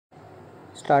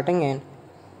Starting in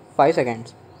 5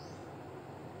 seconds.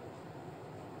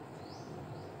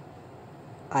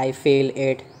 I feel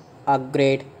it a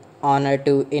great honor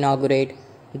to inaugurate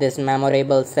this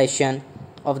memorable session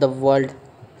of the World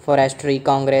Forestry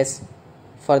Congress.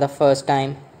 For the first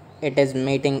time, it is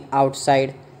meeting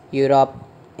outside Europe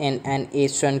in an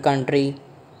Eastern country.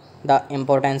 The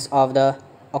importance of the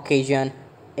occasion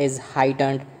is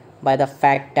heightened by the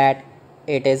fact that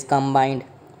it is combined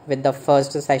with the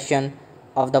first session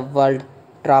of the World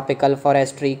Tropical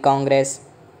Forestry Congress.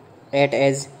 It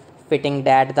is fitting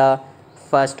that the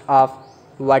first of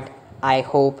what I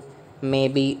hope may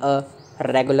be a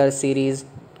regular series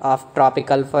of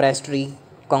tropical forestry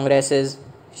congresses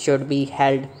should be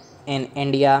held in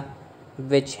India,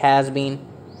 which has been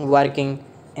working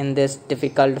in this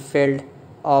difficult field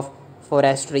of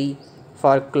forestry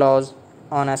for close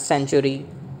on a century.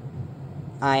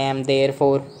 I am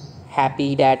therefore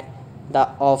happy that the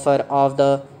offer of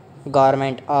the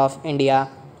Government of India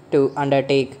to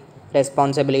undertake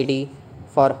responsibility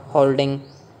for holding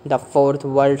the Fourth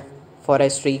World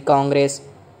Forestry Congress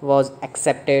was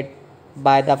accepted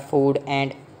by the Food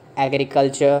and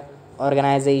Agriculture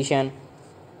Organization.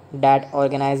 That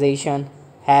organization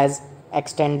has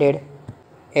extended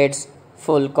its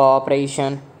full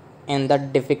cooperation in the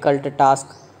difficult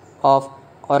task of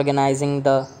organizing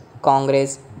the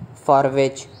Congress, for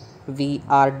which we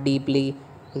are deeply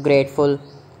grateful.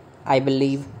 I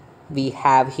believe we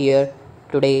have here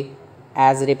today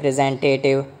as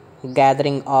representative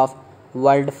gathering of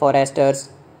world foresters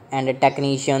and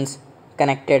technicians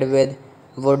connected with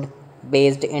wood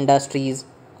based industries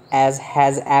as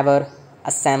has ever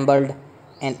assembled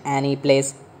in any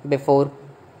place before.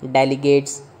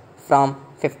 Delegates from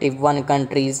 51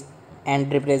 countries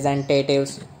and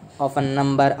representatives of a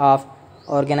number of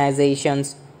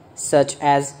organizations such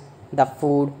as the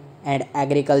Food and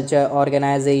Agriculture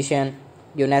Organization,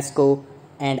 UNESCO,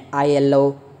 and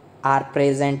ILO are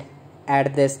present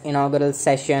at this inaugural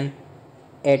session.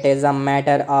 It is a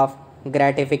matter of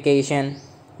gratification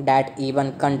that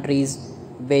even countries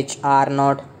which are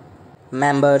not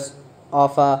members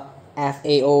of a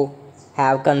FAO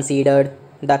have considered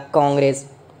the Congress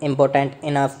important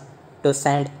enough to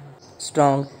send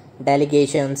strong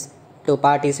delegations to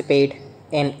participate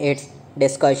in its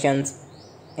discussions.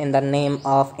 In the name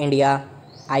of India,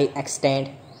 I extend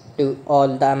to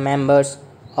all the members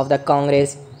of the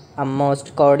Congress a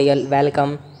most cordial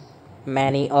welcome.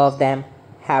 Many of them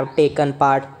have taken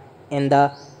part in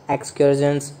the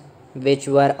excursions which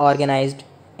were organized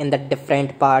in the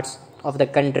different parts of the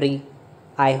country.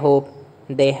 I hope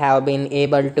they have been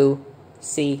able to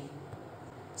see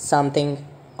something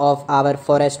of our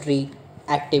forestry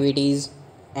activities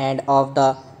and of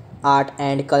the art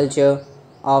and culture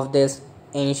of this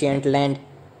ancient land.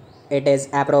 It is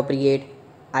appropriate,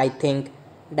 I think,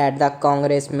 that the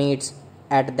Congress meets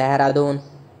at Dehradun,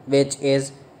 which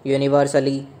is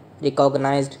universally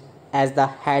recognized as the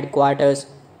headquarters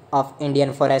of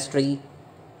Indian forestry.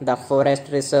 The Forest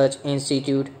Research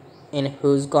Institute, in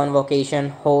whose convocation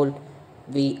hall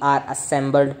we are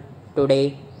assembled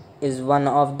today, is one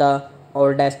of the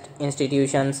oldest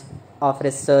institutions of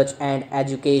research and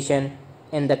education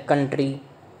in the country,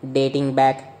 dating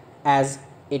back as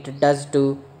it does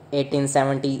to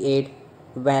 1878,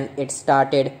 when it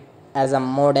started as a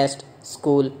modest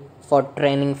school for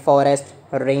training forest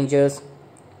rangers.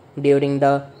 During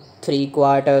the 3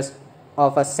 quarters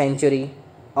of a century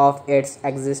of its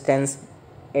existence,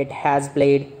 it has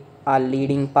played a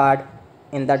leading part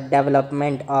in the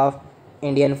development of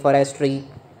Indian forestry.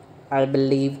 I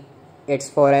believe its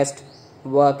forest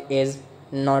work is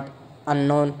not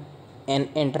unknown in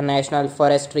international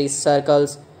forestry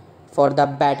circles for the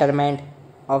betterment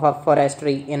of a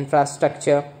forestry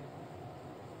infrastructure.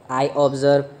 I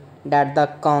observe that the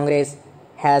Congress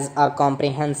has a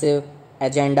comprehensive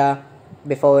agenda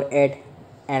before it,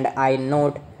 and I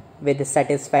note with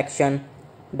satisfaction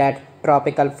that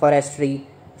tropical forestry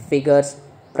figures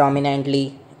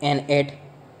prominently in it.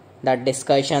 The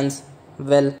discussions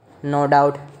will no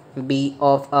doubt be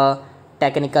of a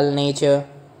technical nature,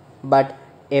 but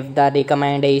if the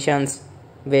recommendations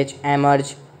which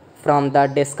emerge from the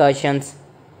discussions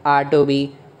are to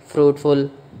be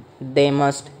fruitful, they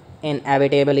must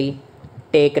inevitably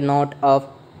take note of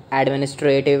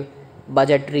administrative,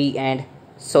 budgetary, and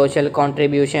social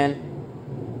contribution.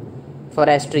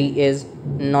 Forestry is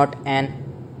not an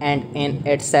end in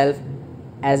itself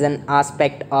as an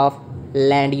aspect of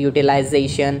land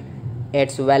utilization.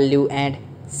 Its value and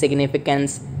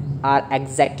significance are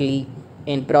exactly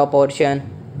in proportion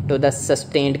to the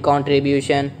sustained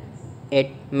contribution it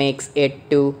makes it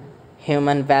to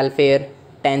human welfare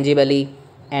tangibly.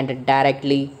 and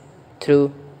directly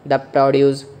through the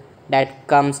produce that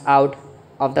comes out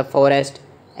of the forest,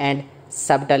 and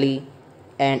subtly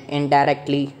and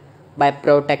indirectly by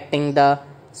protecting the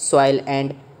soil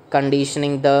and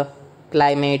conditioning the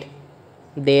climate,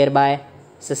 thereby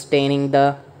sustaining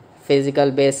the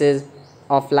physical basis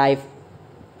of life.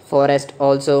 Forests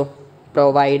also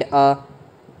provide a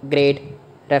great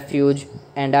refuge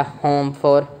and a home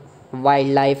for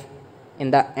wildlife.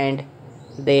 In the end,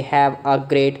 they have a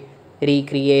great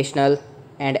recreational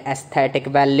and aesthetic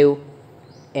value.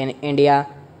 In India,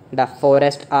 the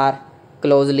forests are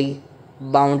closely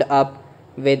bound up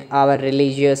with our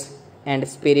religious and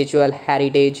spiritual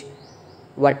heritage.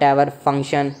 Whatever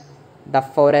function the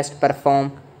forest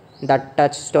perform, the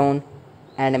touchstone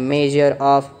and measure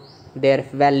of their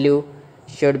value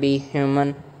should be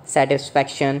human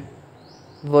satisfaction.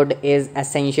 Wood is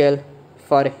essential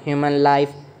for human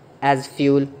life as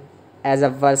fuel, as a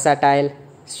versatile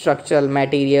structural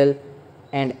material,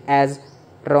 and as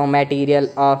raw material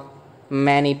of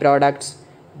many products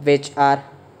which are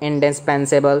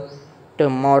indispensable to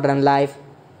modern life.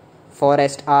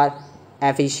 Forests are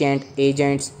efficient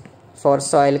agents for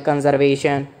soil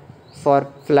conservation,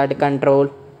 for flood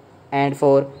control, and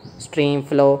for stream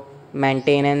flow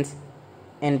maintenance.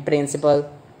 In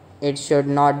principle, it should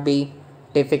not be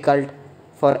difficult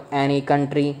for any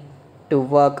country to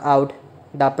work out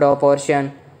the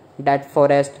proportion that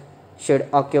forest should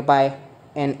occupy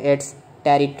in its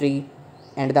territory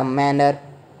and the manner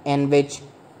in which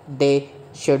they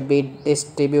should be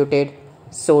distributed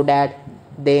so that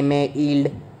they may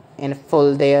yield in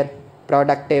full their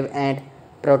productive and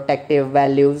protective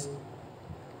values.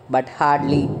 But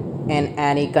hardly in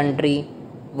any country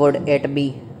would it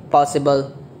be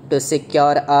possible to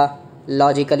secure a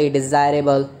logically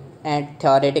desirable and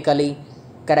theoretically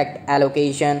correct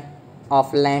allocation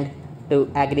of land to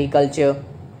agriculture,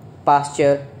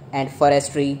 pasture, and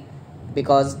forestry,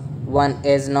 because one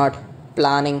is not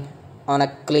planning on a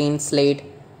clean slate,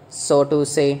 so to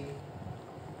say.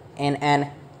 In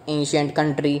an ancient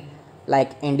country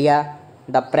like India,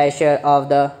 the pressure of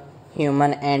the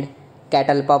human and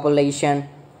cattle population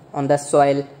on the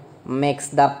soil makes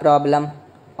the problem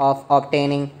of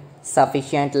obtaining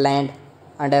sufficient land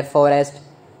under forest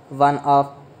one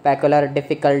of peculiar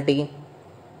difficulty.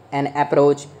 An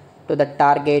approach to the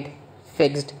target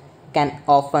fixed can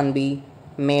often be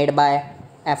made by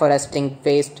afforesting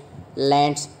waste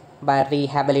lands, by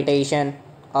rehabilitation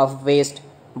of waste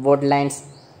woodlands,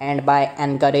 and by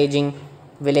encouraging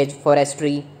village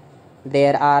forestry.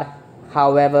 There are,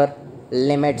 however,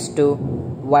 limits to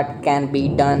what can be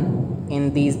done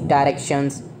in these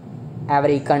directions.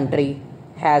 Every country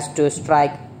has to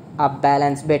strike a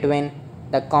balance between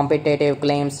the competitive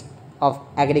claims of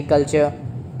agriculture,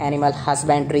 animal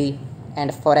husbandry,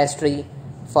 and forestry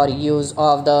for use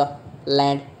of the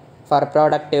land for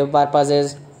productive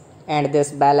purposes, and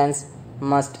this balance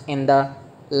must, in the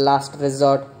last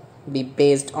resort, be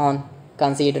based on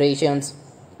considerations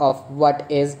of what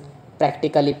is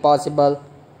practically possible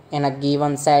in a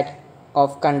given set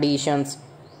of conditions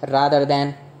rather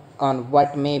than on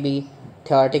what may be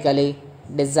theoretically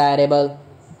desirable.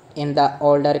 In the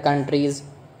older countries,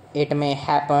 it may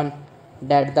happen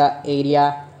that the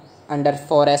area under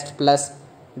forest plus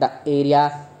the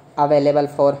area available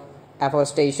for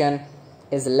afforestation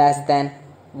is less than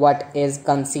what is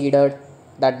considered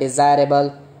the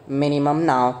desirable minimum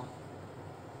now.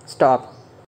 Stop.